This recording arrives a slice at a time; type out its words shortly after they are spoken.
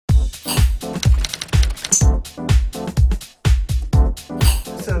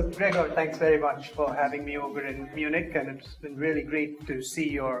Gregor, thanks very much for having me over in Munich, and it's been really great to see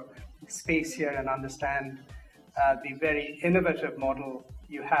your space here and understand the very innovative model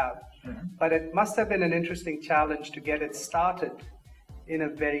you have. But it must have been an interesting challenge to get it started in a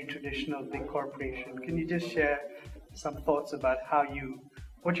very traditional big corporation. Can you just share some thoughts about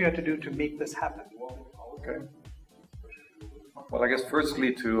what you had to do to make this happen? Okay. Well, I guess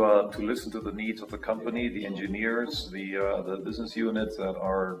firstly to listen to the needs of the company, the engineers, the business units that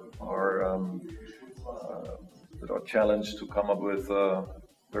are challenged to come up with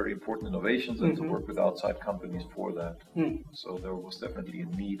very important innovations and to work with outside companies for that. So there was definitely a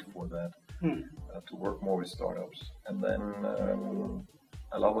need for that to work more with startups, and then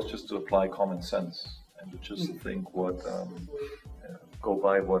allow us just to apply common sense and to just think go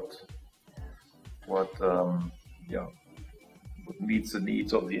by what meets the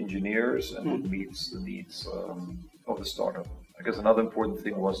needs of the engineers and what meets the needs of the startup. I guess another important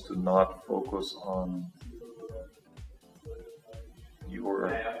thing was to not focus on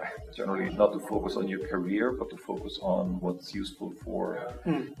not to focus on your career, but to focus on what's useful for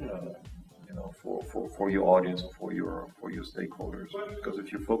your audience, for your stakeholders. Because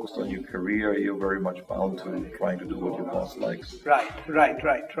if you're focused on your career, you're very much bound to trying to do what your boss likes. Right.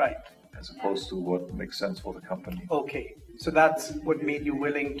 As opposed to what makes sense for the company. Okay, so that's what made you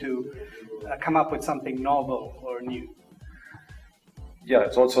willing to come up with something novel or new. Yeah,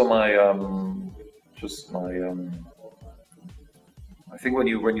 it's also I think when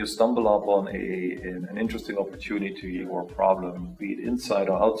you stumble upon an interesting opportunity or problem, be it inside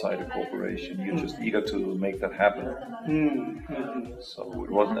or outside a corporation, you're just eager to make that happen. So it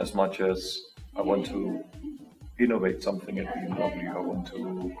wasn't as much as I want to innovate something at BMW, I want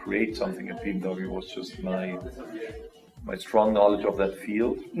to create something at BMW. It was just my strong knowledge of that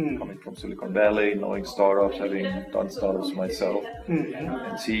field, coming from Silicon Valley, knowing startups, having done startups myself,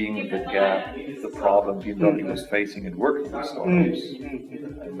 and seeing the gap, the problem BMW was facing in working with startups.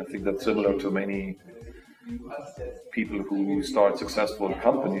 And I think that's similar to many people who start successful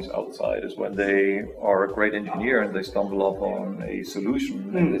companies outside, is when they are a great engineer and they stumble upon a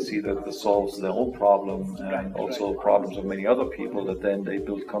solution and they see that this solves their own problem and also problems of many other people, that then they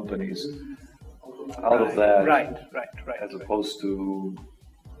build companies out of that, as opposed to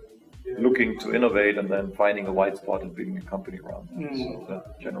looking to innovate and then finding a white spot and building a company around that. So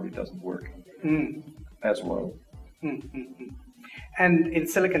that generally doesn't work as well. And in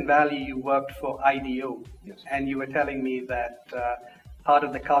Silicon Valley, you worked for IDEO, yes. And you were telling me that part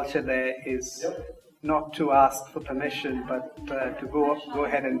of the culture there is not to ask for permission, but to go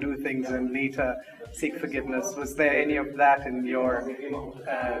ahead and do things and later seek forgiveness. Was there any of that in your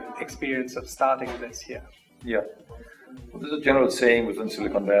experience of starting this here? Yeah. Well, there's a general saying within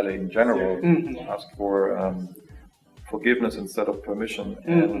Silicon Valley in general, ask for forgiveness instead of permission.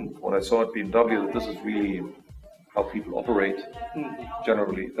 And what I saw at BMW, that this is really how people operate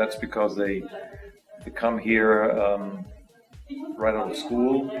generally. That's because they come here right out of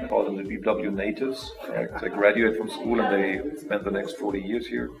school. They call them the BMW natives. Right? They graduate from school and they spend the next 40 years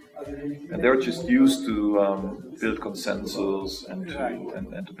here. And they're just used to build consensus, and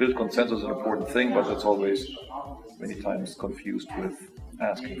to build consensus is an important thing, but that's always many times confused with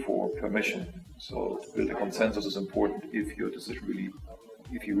asking for permission. So to build a consensus is important if you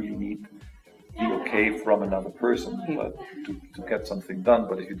really need the okay from another person, but to get something done.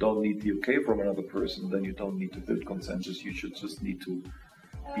 But if you don't need the okay from another person, then you don't need to build consensus. You should just need to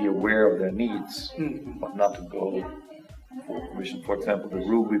be aware of their needs, but not to go for permission. For example, the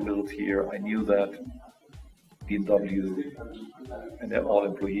room we built here, I knew that BMW and all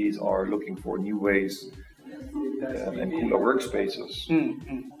employees are looking for new ways and cooler workspaces.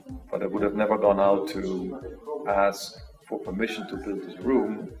 But I would have never gone out to ask for permission to build this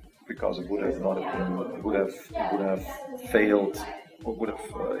room, because it would have failed, or would have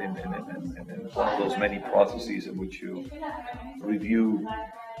in one of those many processes in which you review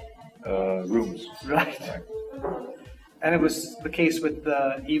rooms. Right. And it was the case with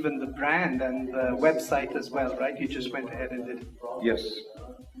even the brand and the website as well, right? You just went ahead and did it. Yes.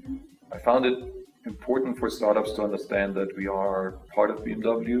 I found it important for startups to understand that we are part of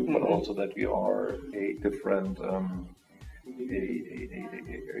BMW, but also that we are a different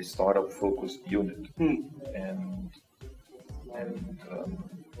a startup-focused unit, and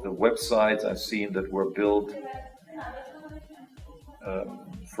the websites I've seen that were built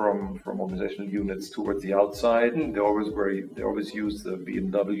from organizational units towards the outside, they always use the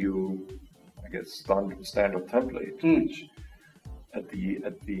BMW, I guess, standard template, which at the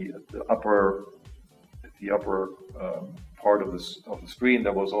upper part of the screen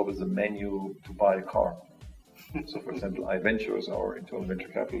there was always a menu to buy a car. So, for example, iVentures, our internal venture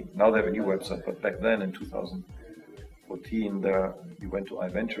capital, now they have a new website, but back then in 2014, you went to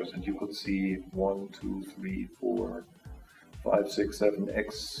iVentures and you could see 1, 2, 3, 4, 5, 6, 7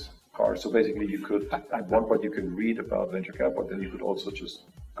 X cars. So basically, you could, at one point, you could read about venture capital, then you could also just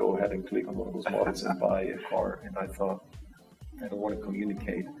go ahead and click on one of those models and buy a car. And I thought, I don't want to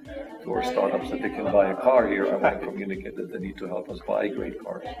communicate to our startups that they can buy a car here. I want to communicate that they need to help us buy great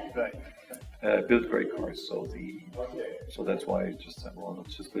cars, build great cars. So that's why I just said, well,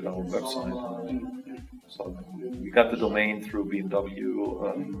 let's just build our own website. So we got the domain through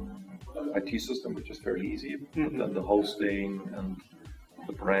BMW IT system, which is fairly easy. But then the hosting and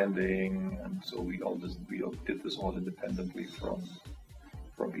the branding, and so we did this all independently from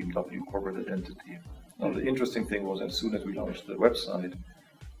BMW corporate identity. Now the interesting thing was, as soon as we launched the website,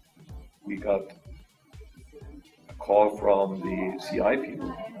 we got a call from the CI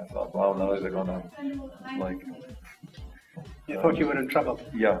people. I thought, wow, now they're gonna like. You thought you were in trouble.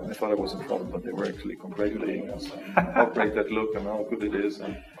 Yeah, I thought I was in trouble, but they were actually congratulating us on how great that looked and how good it is,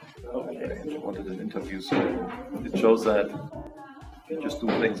 and they wanted an interview. So it shows that you just do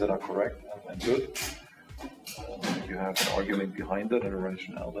things that are correct and good. If you have an argument behind it and a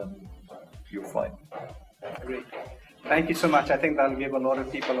rationale, then you're fine. Great. Thank you so much. I think that'll give a lot of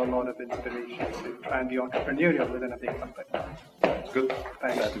people a lot of inspiration to try and be entrepreneurial within a big company. It's good.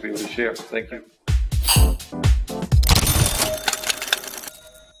 Thanks. Glad to be able to share. Thank you.